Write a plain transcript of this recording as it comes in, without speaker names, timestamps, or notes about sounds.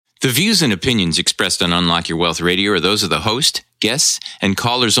The views and opinions expressed on Unlock Your Wealth Radio are those of the host, guests, and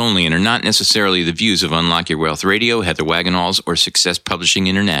callers only and are not necessarily the views of Unlock Your Wealth Radio, Heather Wagenhals, or Success Publishing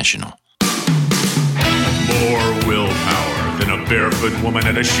International. More willpower than a barefoot woman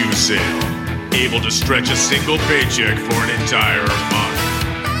at a shoe sale. Able to stretch a single paycheck for an entire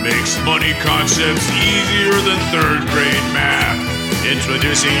month. Makes money concepts easier than third grade math.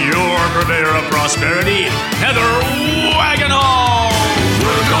 Introducing your purveyor of prosperity, Heather Wagenhals.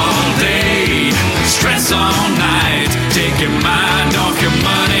 Work all day, stress all night. Take your mind off your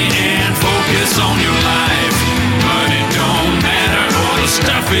money and focus on your life. Money don't matter or the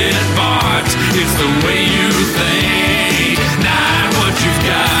stuff it bought. It's the way you think, not what you've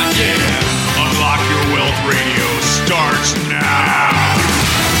got, yeah. Unlock Your Wealth Radio starts now.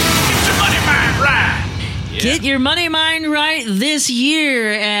 Get your money mind right. Get your money mind right this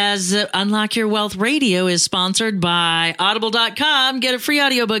year, as Unlock Your Wealth Radio is sponsored by Audible.com. Get a free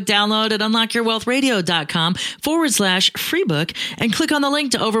audiobook download at unlockyourwealthradio.com/free book and click on the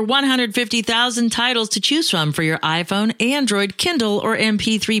link to over 150,000 titles to choose from for your iPhone, Android, Kindle, or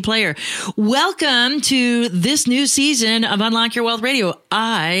MP3 player. Welcome to this new season of Unlock Your Wealth Radio.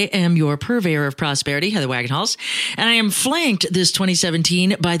 I am your purveyor of prosperity, Heather Wagenhals, and I am flanked this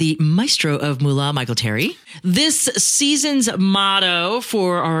 2017 by the maestro of moolah, Michael Terry. This season's motto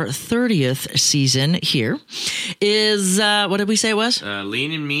for our 30th season here is, what did we say it was?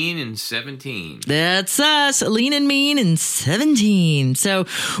 Lean and mean and 17. That's us, lean and mean and 17. So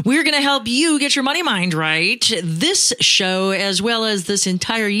we're going to help you get your money mind right this show as well as this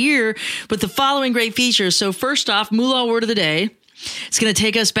entire year with the following great features. So first off, moolah word of the day. It's going to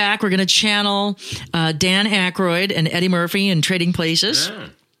take us back. We're going to channel Dan Aykroyd and Eddie Murphy in Trading Places. Yeah.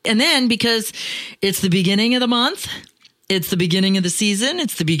 And then, because it's the beginning of the month, it's the beginning of the season,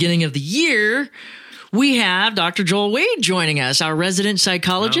 it's the beginning of the year, we have Dr. Joel Wade joining us, our resident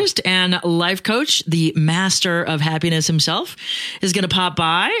psychologist and life coach. The master of happiness himself is going to pop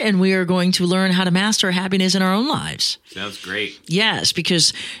by, and we are going to learn how to master happiness in our own lives. Sounds great. Yes,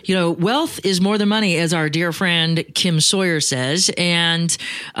 because, you know, wealth is more than money, as our dear friend Kim Sawyer says. And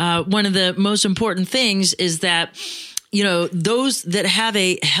one of the most important things is that, you know, those that have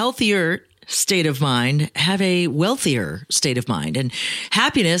a healthier state of mind have a wealthier state of mind, and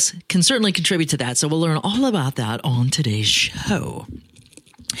happiness can certainly contribute to that. So we'll learn all about that on today's show.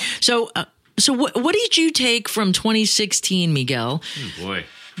 So what did you take from 2016, Miguel? Oh boy,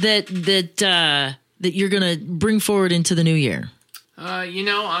 that you're going to bring forward into the new year? You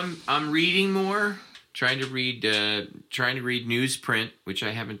know, I'm reading more, trying to read newsprint, which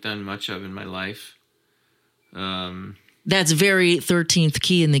I haven't done much of in my life. That's very 13th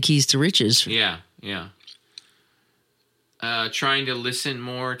key in the Keys to Riches. Yeah. Trying to listen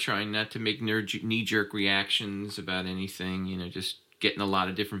more, trying not to make knee-jerk reactions about anything, you know, just getting a lot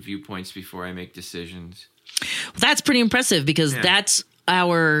of different viewpoints before I make decisions. Well, that's pretty impressive because that's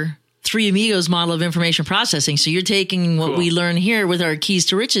our Three Amigos model of information processing. So you're taking what we learn here with our Keys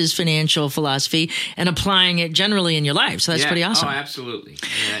to Riches financial philosophy and applying it generally in your life. So that's pretty awesome. Oh, absolutely.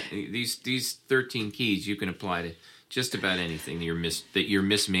 Yeah, these 13 keys you can apply to just about anything that you're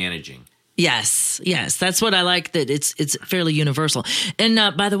mismanaging. Yes. That's what I like, that it's fairly universal. And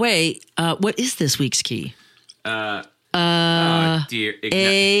by the way, what is this week's key? Oh dear.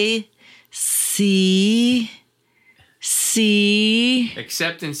 A C.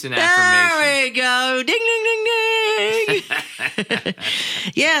 Acceptance and affirmation. There we go. Ding, ding, ding, ding.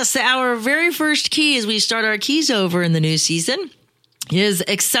 Yes, our very first key as we start our keys over in the new season is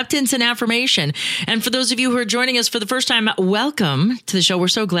acceptance and affirmation. And for those of you who are joining us for the first time, welcome to the show. We're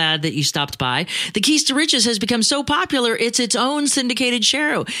so glad that you stopped by. The Keys to Riches has become so popular, it's its own syndicated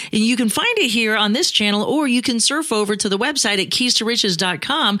show. And you can find it here on this channel, or you can surf over to the website at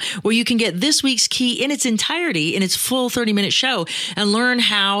keystoriches.com, where you can get this week's key in its entirety, in its full 30-minute show, and learn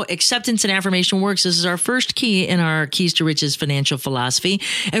how acceptance and affirmation works. This is our first key in our Keys to Riches financial philosophy.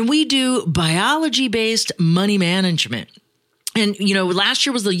 And we do biology-based money management. And, you know, last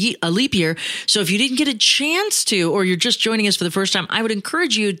year was a leap year. So if you didn't get a chance to, or you're just joining us for the first time, I would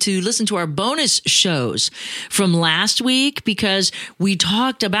encourage you to listen to our bonus shows from last week, because we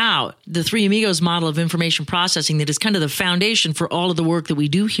talked about the Three Amigos model of information processing that is kind of the foundation for all of the work that we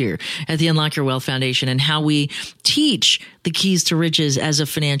do here at the Unlock Your Wealth Foundation, and how we teach the Keys to Riches as a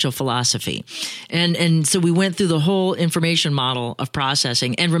financial philosophy. And so we went through the whole information model of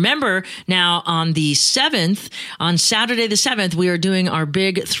processing. And remember, now on the 7th, on Saturday the 7th, we are doing our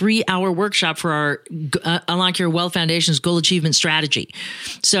big 3-hour workshop for our Unlock Your Wealth Foundation's Goal Achievement Strategy.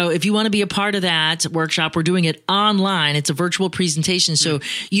 So if you want to be a part of that workshop, we're doing it online. It's a virtual presentation, so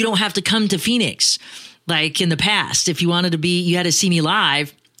you don't have to come to Phoenix like in the past. If you wanted to be, you had to see me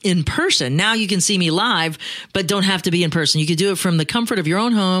live. in person. Now you can see me live, but don't have to be in person. You can do it from the comfort of your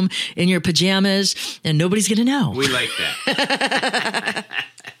own home in your pajamas, and nobody's going to know. We like that.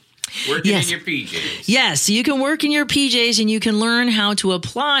 Working in your PJs. Yes, you can work in your PJs, and you can learn how to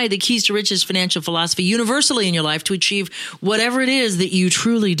apply the Keys to Riches financial philosophy universally in your life to achieve whatever it is that you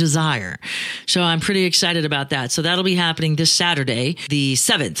truly desire. So I'm pretty excited about that. So that'll be happening this Saturday, the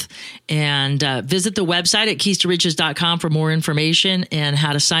 7th. And visit the website at keystoriches.com for more information and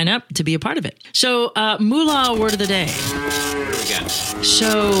how to sign up to be a part of it. So Moolah word of the day.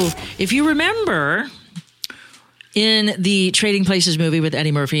 So if you remember, in the Trading Places movie with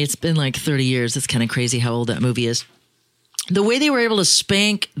Eddie Murphy, it's been like 30 years. It's kind of crazy how old that movie is. The way they were able to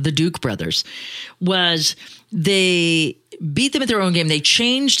spank the Duke brothers was they beat them at their own game. They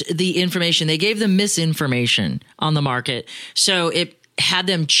changed the information. They gave them misinformation on the market. So it had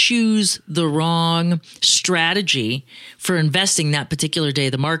them choose the wrong strategy for investing that particular day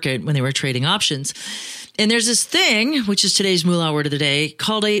of the market when they were trading options. And there's this thing, which is today's Moolah word of the day,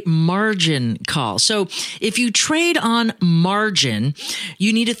 called a margin call. So if you trade on margin,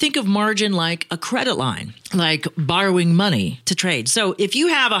 you need to think of margin like a credit line, like borrowing money to trade. So if you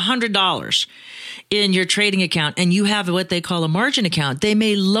have $100 in your trading account and you have what they call a margin account, they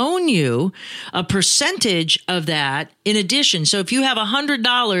may loan you a percentage of that in addition. So if you have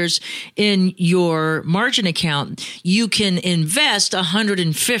 $100 in your margin account, you can invest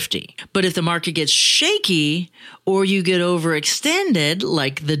 $150. But if the market gets shaky or you get overextended,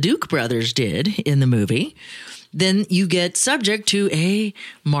 like the Duke brothers did in the movie, then you get subject to a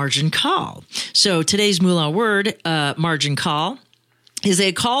margin call. So today's Moolah word, margin call, is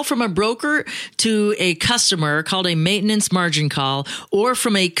a call from a broker to a customer called a maintenance margin call, or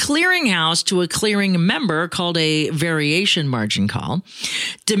from a clearinghouse to a clearing member called a variation margin call,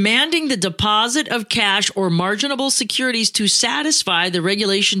 demanding the deposit of cash or marginable securities to satisfy the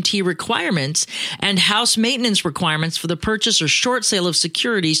Regulation T requirements and house maintenance requirements for the purchase or short sale of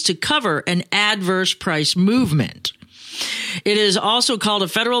securities to cover an adverse price movement. It is also called a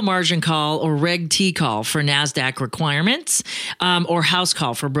federal margin call or Reg T call for NASDAQ requirements, or house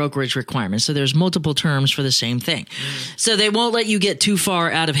call for brokerage requirements. So there's multiple terms for the same thing. So they won't let you get too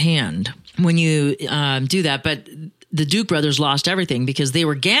far out of hand when you do that. But the Duke brothers lost everything because they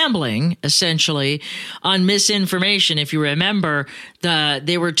were gambling essentially on misinformation. If you remember,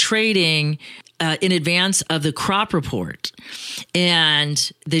 they were trading in advance of the crop report.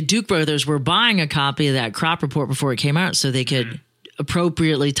 And the Duke brothers were buying a copy of that crop report before it came out so they could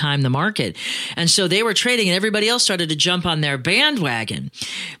appropriately time the market. And so they were trading and everybody else started to jump on their bandwagon.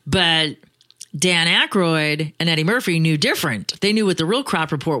 But Dan Aykroyd and Eddie Murphy knew different. They knew what the real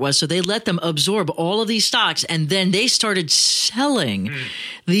crop report was, so they let them absorb all of these stocks, and then they started selling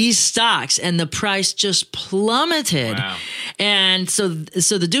these stocks, and the price just plummeted. Wow. And so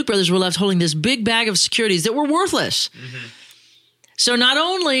the Duke brothers were left holding this big bag of securities that were worthless. Mm-hmm. So not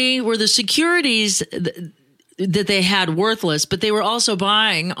only were the securities that they had worthless, but they were also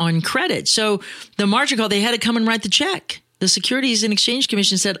buying on credit. So the margin call, they had to come and write the check. The Securities and Exchange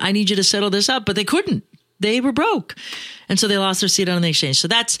Commission said, I need you to settle this up, but they couldn't. They were broke. And so they lost their seat on the exchange. So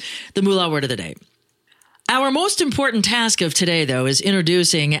that's the Moolah word of the day. Our most important task of today, though, is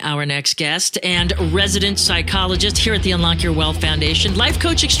introducing our next guest and resident psychologist here at the Unlock Your Wealth Foundation, life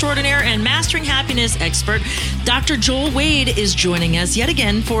coach extraordinaire and mastering happiness expert, Dr. Joel Wade is joining us yet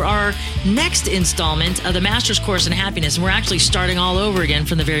again for our next installment of the Master's Course in Happiness. And we're actually starting all over again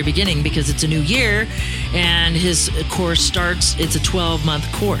from the very beginning because it's a new year and his course starts, it's a 12-month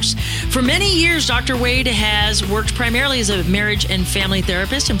course. For many years, Dr. Wade has worked primarily as a marriage and family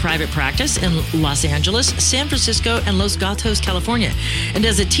therapist in private practice in Los Angeles, San Francisco, and Los Gatos, California. And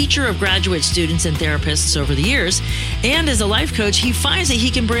as a teacher of graduate students and therapists over the years, and as a life coach, he finds that he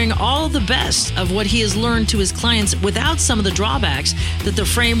can bring all the best of what he has learned to his clients without some of the drawbacks that the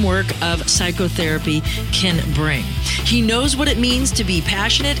framework of psychotherapy can bring. He knows what it means to be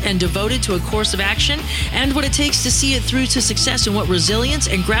passionate and devoted to a course of action, and what it takes to see it through to success, and what resilience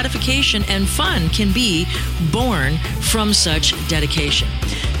and gratification and fun can be born from such dedication.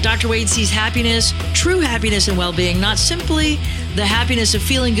 Dr. Wade sees happiness, true happiness and well-being, not simply the happiness of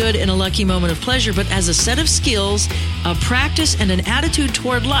feeling good in a lucky moment of pleasure, but as a set of skills, a practice, and an attitude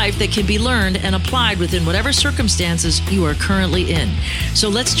toward life that can be learned and applied within whatever circumstances you are currently in. So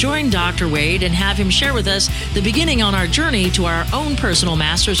let's join Dr. Wade and have him share with us the beginning on our journey to our own personal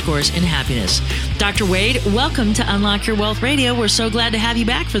master's course in happiness. Dr. Wade, welcome to Unlock Your Wealth Radio. We're so glad to have you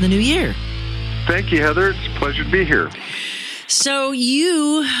back for the new year. Thank you, Heather. It's a pleasure to be here. So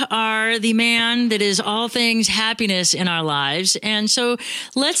you are the man that is all things happiness in our lives. And so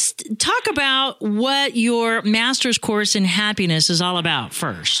let's talk about what your master's course in happiness is all about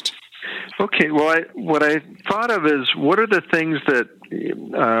first. Okay, well, what I thought of is, what are the things that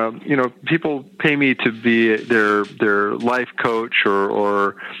people pay me to be their life coach,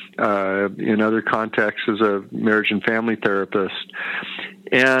 or in other contexts as a marriage and family therapist.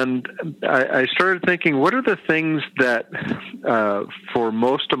 And I started thinking, what are the things that for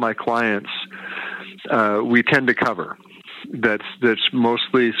most of my clients we tend to cover? That's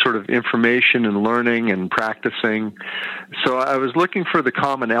mostly sort of information and learning and practicing. So I was looking for the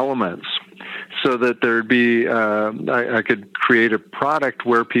common elements, so that there'd be I could create a product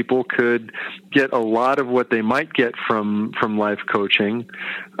where people could get a lot of what they might get from life coaching,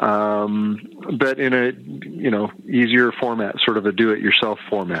 but in a easier format, sort of a do-it-yourself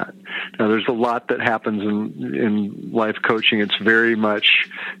format. Now, there's a lot that happens in life coaching. It's very much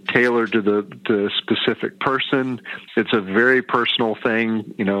tailored to the specific person. It's a very personal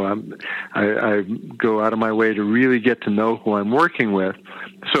thing. I go out of my way to really get to know who I'm working with.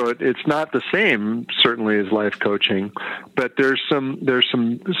 So it's not the same, certainly, as life coaching, but there's some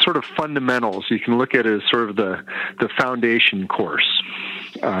sort of fundamentals. You can look at it as sort of the foundation course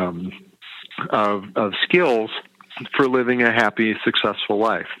of skills for living a happy, successful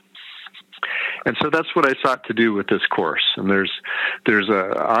life. And so that's what I sought to do with this course. And there's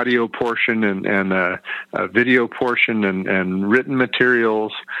a audio portion and a video portion and written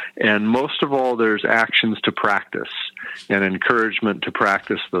materials, and most of all, there's actions to practice and encouragement to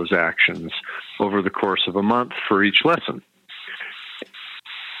practice those actions over the course of a month for each lesson.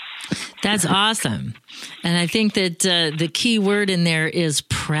 That's awesome. And I think that the key word in there is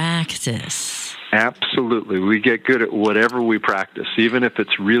practice. Absolutely. We get good at whatever we practice, even if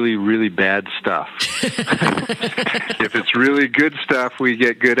it's really, really bad stuff. If it's really good stuff, we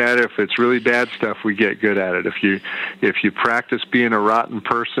get good at it. If it's really bad stuff, we get good at it. If you practice being a rotten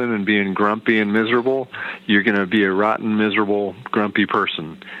person and being grumpy and miserable, you're going to be a rotten, miserable, grumpy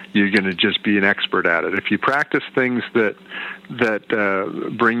person. You're going to just be an expert at it. If you practice things that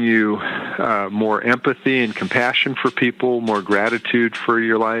bring you more empathy and compassion for people, more gratitude for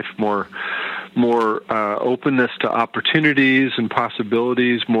your life, more openness to opportunities and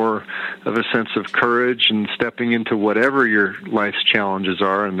possibilities, more of a sense of courage and stepping into whatever your life's challenges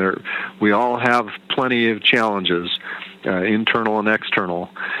are. And we all have plenty of challenges, internal and external.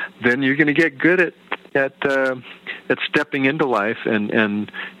 Then you're going to get good at stepping into life and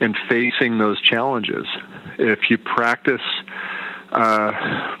facing those challenges. If you practice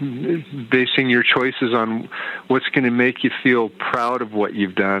basing your choices on what's going to make you feel proud of what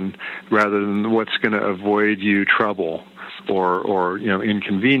you've done, rather than what's going to avoid you trouble or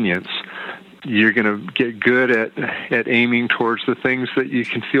inconvenience, you're going to get good at aiming towards the things that you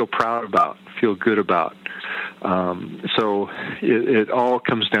can feel proud about, feel good about. So it all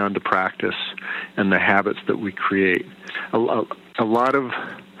comes down to practice and the habits that we create. A lot of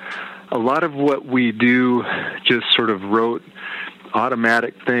what we do, just sort of rote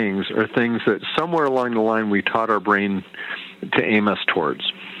automatic things, are things that somewhere along the line we taught our brain to aim us towards.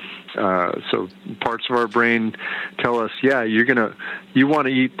 So parts of our brain tell us, yeah, you want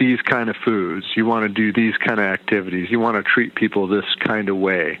to eat these kind of foods. You want to do these kind of activities. You want to treat people this kind of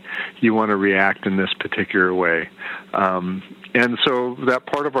way. You want to react in this particular way. And so that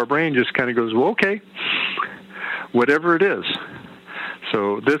part of our brain just kind of goes, well, okay, whatever it is.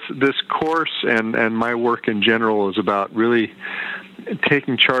 So this course and my work in general is about really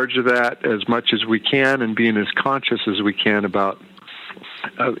taking charge of that as much as we can and being as conscious as we can about,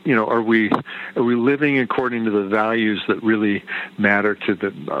 are we living according to the values that really matter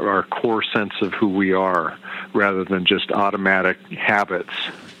to our core sense of who we are, rather than just automatic habits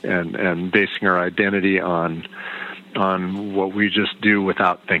and basing our identity on what we just do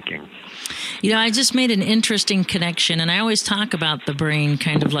without thinking. I just made an interesting connection, and I always talk about the brain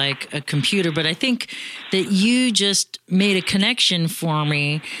kind of like a computer, but I think that you just made a connection for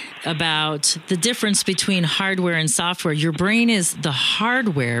me about the difference between hardware and software. Your brain is the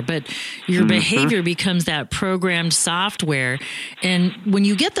hardware, but your behavior becomes that programmed software. And when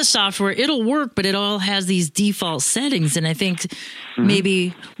you get the software, it'll work, but it all has these default settings. And I think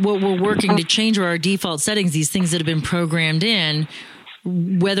maybe what we're working to change are our default settings, these things that have been programmed in,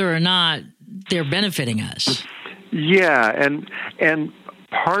 whether or not they're benefiting us. Yeah, and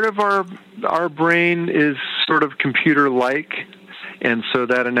part of our brain is sort of computer-like, and so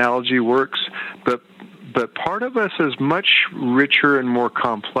that analogy works. But part of us is much richer and more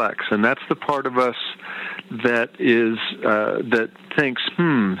complex, and that's the part of us that thinks,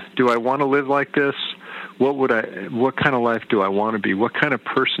 do I want to live like this? what kind of life do I want to be? What kind of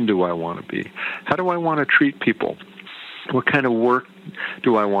person do I want to be? How do I want to treat people? What kind of work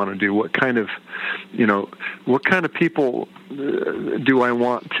do I want to do? What kind of people do I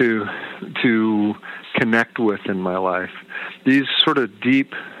want to connect with in my life? These sort of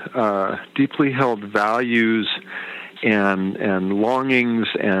deeply held values and longings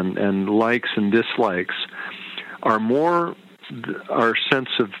and likes and dislikes are more our sense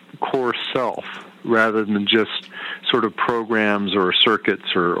of core self rather than just sort of programs or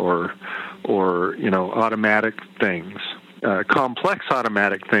circuits or automatic things, complex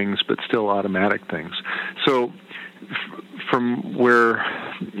automatic things, but still automatic things. So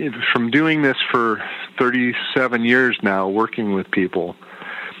from doing this for 37 years now, working with people,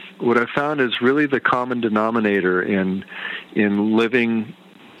 what I've found is really the common denominator in living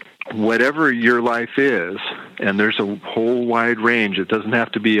whatever your life is, and there's a whole wide range. It doesn't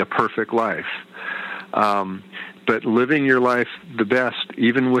have to be a perfect life. But living your life the best,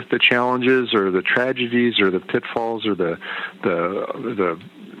 even with the challenges or the tragedies or the pitfalls or the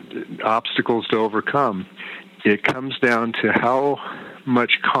obstacles to overcome, it comes down to how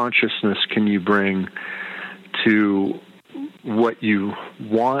much consciousness can you bring to what you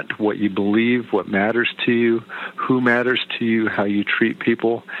want, what you believe, what matters to you, who matters to you, how you treat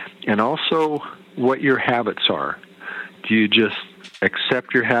people, and also what your habits are. Do you just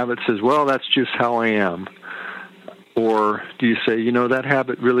accept your habits as, well, that's just how I am? Or do you say, that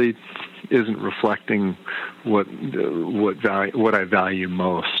habit really isn't reflecting what I value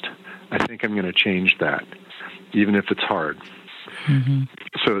most? I think I'm going to change that, even if it's hard. Mm-hmm.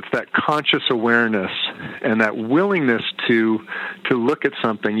 So it's that conscious awareness and that willingness to look at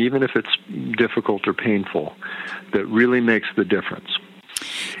something, even if it's difficult or painful, that really makes the difference.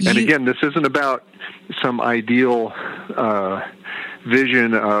 And again, this isn't about some ideal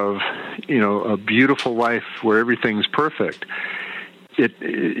vision of, a beautiful life where everything's perfect.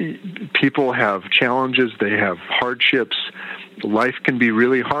 People have challenges, they have hardships. Life can be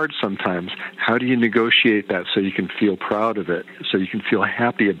really hard sometimes. How do you negotiate that so you can feel proud of it, so you can feel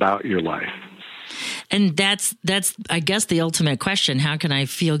happy about your life? And that's I guess the ultimate question. How can I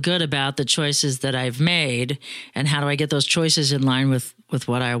feel good about the choices that I've made, and how do I get those choices in line with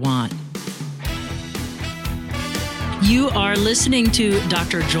what I want? You are listening to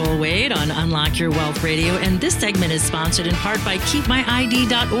Dr. Joel Wade on Unlock Your Wealth Radio, and this segment is sponsored in part by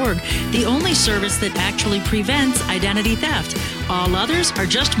KeepMyID.org, the only service that actually prevents identity theft. All others are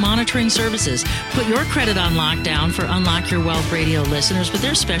just monitoring services. Put your credit on lockdown for Unlock Your Wealth Radio listeners with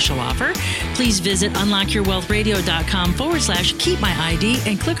their special offer. Please visit unlockyourwealthradio.com/keepmyid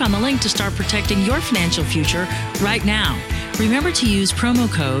and click on the link to start protecting your financial future right now. Remember to use promo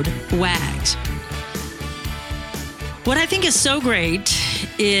code WAGS. What I think is so great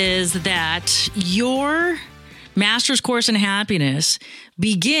is that your Master's Course in Happiness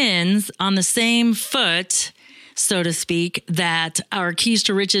begins on the same foot, so to speak, that our Keys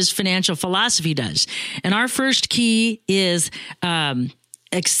to Riches financial philosophy does. And our first key is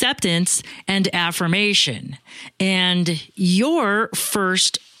acceptance and affirmation. And your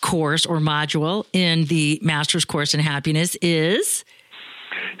first course or module in the Master's Course in Happiness is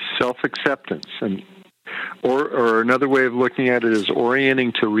self-acceptance. Or another way of looking at it is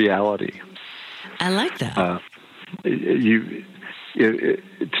orienting to reality. I like that. In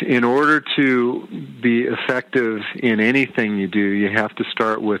order to be effective in anything you do, you have to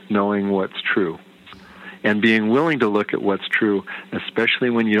start with knowing what's true and being willing to look at what's true,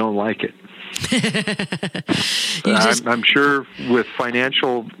 especially when you don't like it. I'm sure with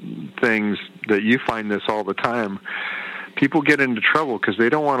financial things that you find this all the time. People get into trouble because they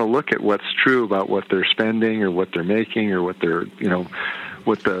don't want to look at what's true about what they're spending or what they're making or what their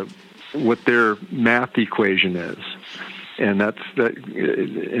math equation is, and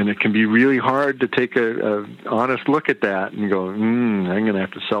and it can be really hard to take a honest look at that and go, I'm going to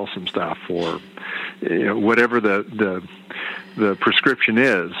have to sell some stuff or whatever the prescription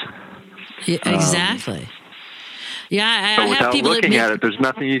is. Yeah, exactly. I but have without people looking at it, there's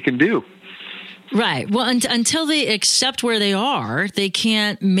nothing you can do. Right. Well, until they accept where they are, they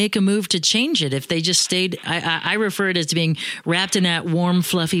can't make a move to change it. If they just stayed, I refer it as being wrapped in that warm,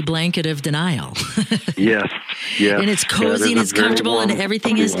 fluffy blanket of denial. Yes. And it's cozy and it's comfortable and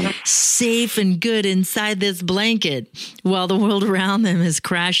everything is safe and good inside this blanket while the world around them is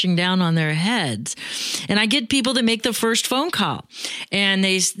crashing down on their heads. And I get people that make the first phone call, and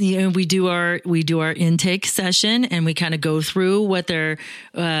we do our intake session, and we kind of go through what their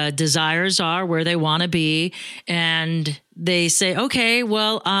desires are, where they want to be, and they say, okay,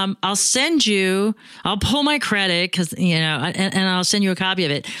 well, I'll pull my credit and I'll send you a copy of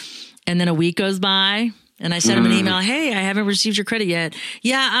it. And then a week goes by And I sent him an email, hey, I haven't received your credit yet.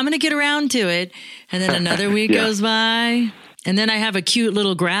 Yeah, I'm going to get around to it. And then another week goes by. And then I have a cute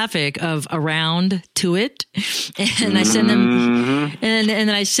little graphic of around to it. And I send them, and then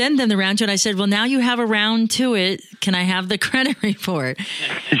I send them the round to it. I said, well, now you have a round to it. Can I have the credit report?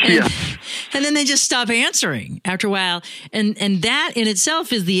 And then they just stop answering after a while. And that in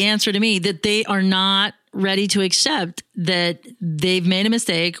itself is the answer to me, that they are not ready to accept that they've made a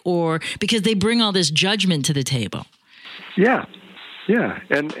mistake, or because they bring all this judgment to the table. Yeah.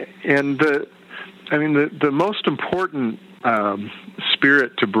 And the most important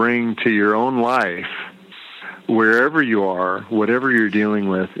spirit to bring to your own life, wherever you are, whatever you're dealing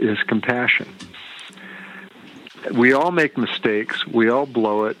with, is compassion. We all make mistakes. We all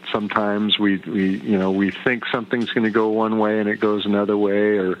blow it. Sometimes we think something's going to go one way and it goes another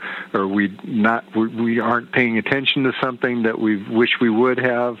way, or we aren't paying attention to something that we wish we would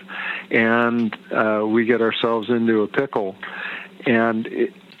have, and we get ourselves into a pickle. And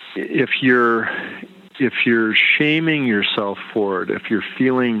if you're shaming yourself for it, if you're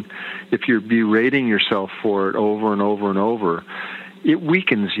berating yourself for it over and over and over, it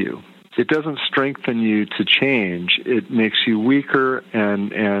weakens you. It doesn't strengthen you to change. It makes you weaker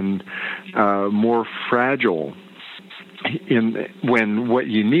and more fragile. When what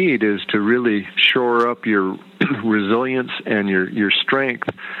you need is to really shore up your resilience and your strength,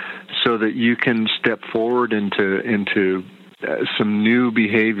 so that you can step forward into some new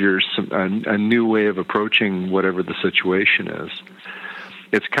behaviors, a new way of approaching whatever the situation is.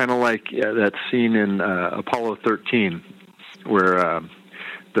 It's kind of like that scene in Apollo 13, where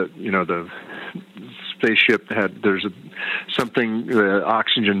the spaceship the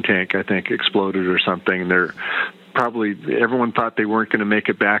oxygen tank, I think, exploded or something. Everyone thought they weren't going to make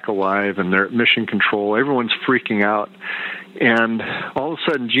it back alive, and they're at mission control. Everyone's freaking out. And all of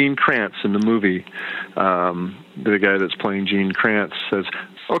a sudden, Gene Kranz in the movie, the guy that's playing Gene Kranz, says,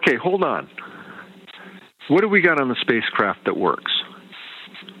 okay, hold on. What do we got on the spacecraft that works?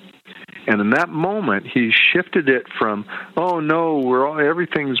 And in that moment, he shifted it from, oh no,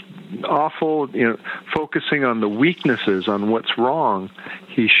 everything's awful, focusing on the weaknesses, on what's wrong.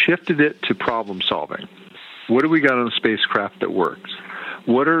 He shifted it to problem solving. What do we got on the spacecraft that works?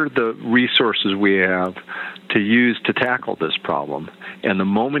 What are the resources we have to use to tackle this problem? And the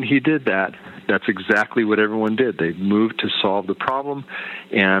moment he did that, that's exactly what everyone did. They moved to solve the problem,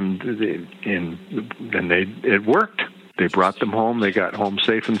 and it worked. They brought them home. They got home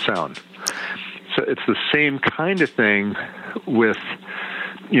safe and sound. So it's the same kind of thing with,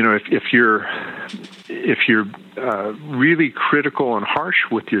 if you're really critical and harsh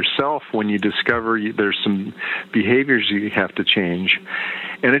with yourself when you discover there's some behaviors you have to change.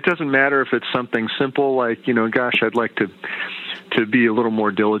 And it doesn't matter if it's something simple like, gosh, I'd like to be a little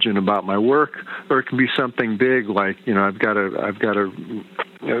more diligent about my work, or it can be something big like, I've got a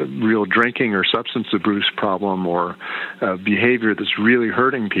real drinking or substance abuse problem, or a behavior that's really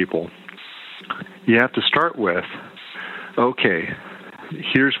hurting people. You have to start with, okay,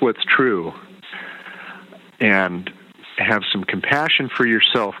 here's what's true, and have some compassion for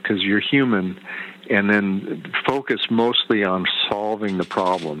yourself because you're human, and then focus mostly on solving the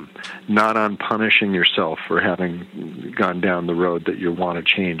problem, not on punishing yourself for having gone down the road that you want to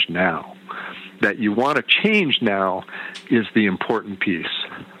change now. That you want to change now is the important piece.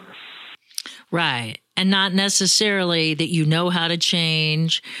 Right. And not necessarily that you know how to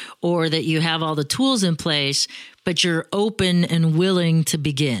change or that you have all the tools in place, but you're open and willing to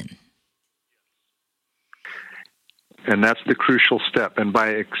begin. And that's the crucial step. And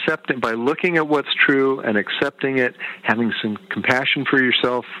by looking at what's true and accepting it, having some compassion for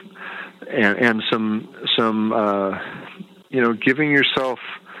yourself, and some giving yourself,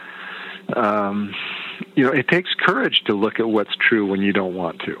 it takes courage to look at what's true when you don't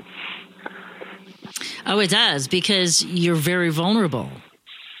want to. Oh, it does, because you're very vulnerable.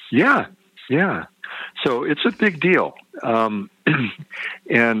 Yeah. So it's a big deal.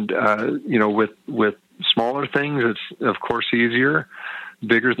 With smaller things, it's of course easier.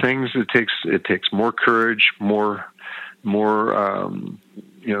 Bigger things, it takes more courage, more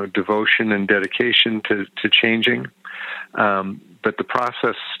devotion and dedication to changing. But the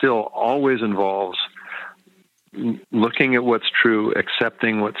process still always involves looking at what's true,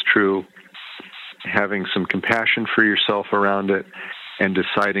 accepting what's true, having some compassion for yourself around it, and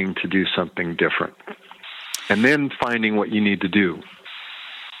deciding to do something different. And then finding what you need to do.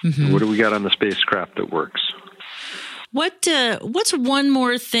 Mm-hmm. What do we got on the spacecraft that works? What's one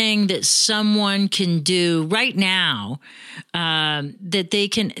more thing that someone can do right now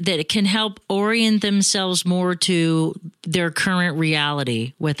that can help orient themselves more to their current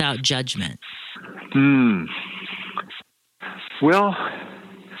reality without judgment? Well,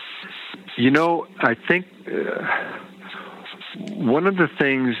 I think one of the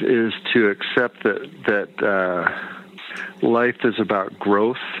things is to accept that life is about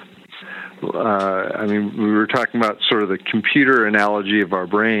growth. We were talking about sort of the computer analogy of our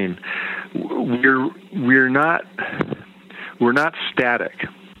brain. We're not static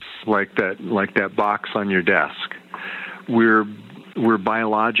like that box on your desk. We're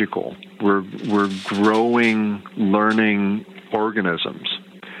biological. We're growing, learning organisms.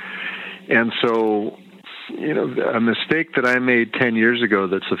 And so, a mistake that I made 10 years ago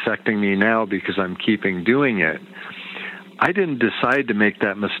that's affecting me now because I'm keeping doing it, I didn't decide to make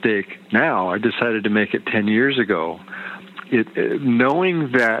that mistake now. I decided to make it 10 years ago.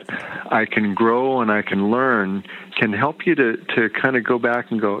 Knowing that I can grow and I can learn can help you to kind of go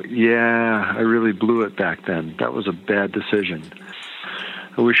back and go, yeah, I really blew it back then. That was a bad decision.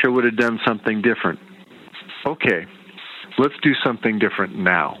 I wish I would have done something different. Okay, let's do something different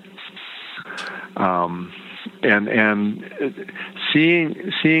now. And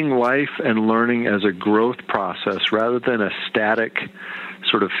seeing life and learning as a growth process rather than a static,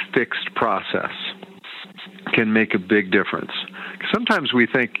 sort of fixed process can make a big difference. Sometimes we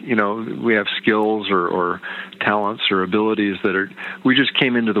think, we have skills or talents or abilities that we just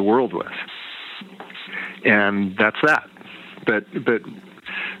came into the world with, and that's that. But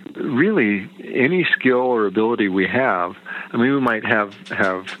really, any skill or ability we have, we might have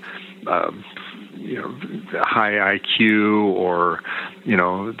high IQ or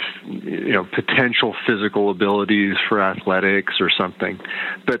potential physical abilities for athletics or something,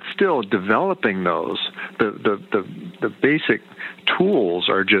 but still developing those, the basic tools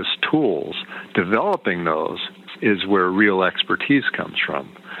are just tools. Developing those is where real expertise comes from.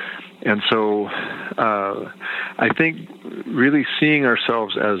 And so I think really seeing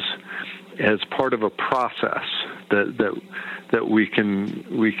ourselves as part of a process that we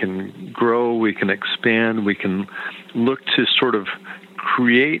can grow, we can expand, we can look to sort of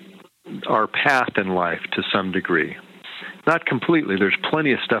create our path in life to some degree. Not completely. There's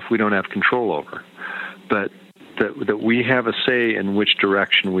plenty of stuff we don't have control over, but that we have a say in which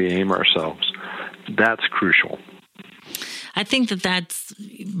direction we aim ourselves. That's crucial. I think that's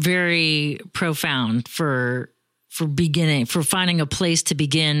very profound for finding a place to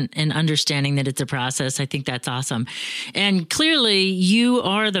begin and understanding that it's a process. I think that's awesome. And clearly you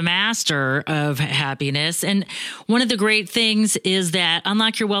are the master of happiness. And one of the great things is that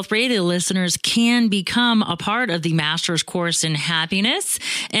Unlock Your Wealth Radio listeners can become a part of the master's course in happiness.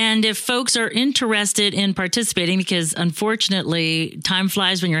 And if folks are interested in participating, because unfortunately time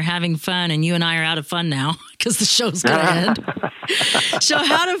flies when you're having fun, and you and I are out of fun now because the show's going to end. So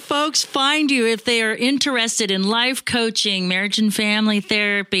how do folks find you if they are interested in life coaching, marriage and family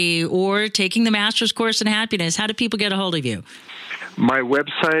therapy, or taking the master's course in happiness? How do people get a hold of you? My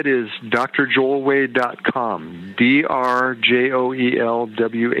website is drjoelwade.com,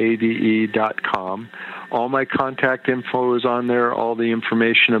 drjoelwade.com. All my contact info is on there, all the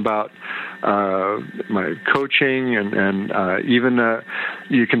information about my coaching, and even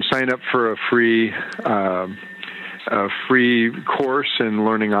you can sign up for a free course in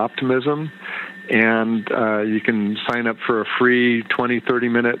learning optimism, and you can sign up for a free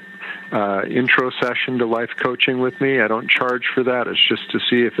 20-30 minute intro session to life coaching with me. I don't charge for that. It's just to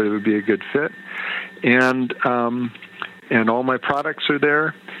see if it would be a good fit. And all my products are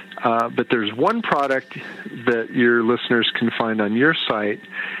there. But there's one product that your listeners can find on your site,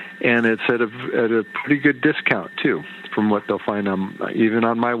 and it's at a pretty good discount too, from what they'll find even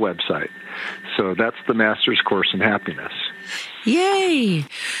on my website. So that's the Master's Course in Happiness. Yay!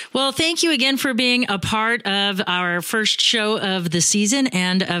 Well, thank you again for being a part of our first show of the season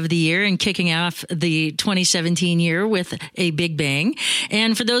and of the year, and kicking off the 2017 year with a big bang.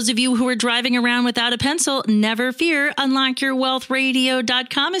 And for those of you who are driving around without a pencil, never fear.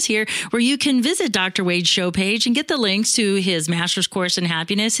 UnlockYourWealthRadio.com is here, where you can visit Dr. Wade's show page and get the links to his Master's Course in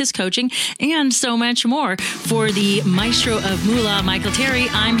Happiness, his coaching, and so much more. For the maestro of moolah, Michael Terry,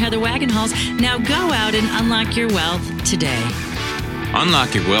 I'm Heather Wagenhals. Now go out and unlock your wealth today.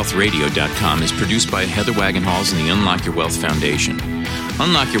 UnlockYourWealthRadio.com is produced by Heather Wagenhals and the Unlock Your Wealth Foundation.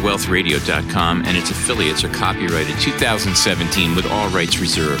 UnlockYourWealthRadio.com and its affiliates are copyrighted 2017 with all rights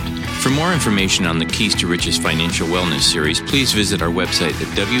reserved. For more information on the Keys to Riches Financial Wellness series, please visit our website at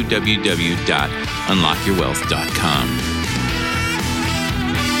www.unlockyourwealth.com.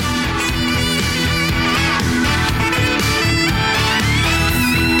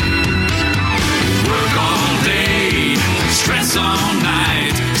 Stress all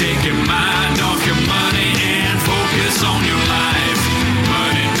night, take your mind off your money and focus on your life.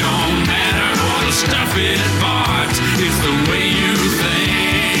 Money don't matter, or the profit part. It's the way you think.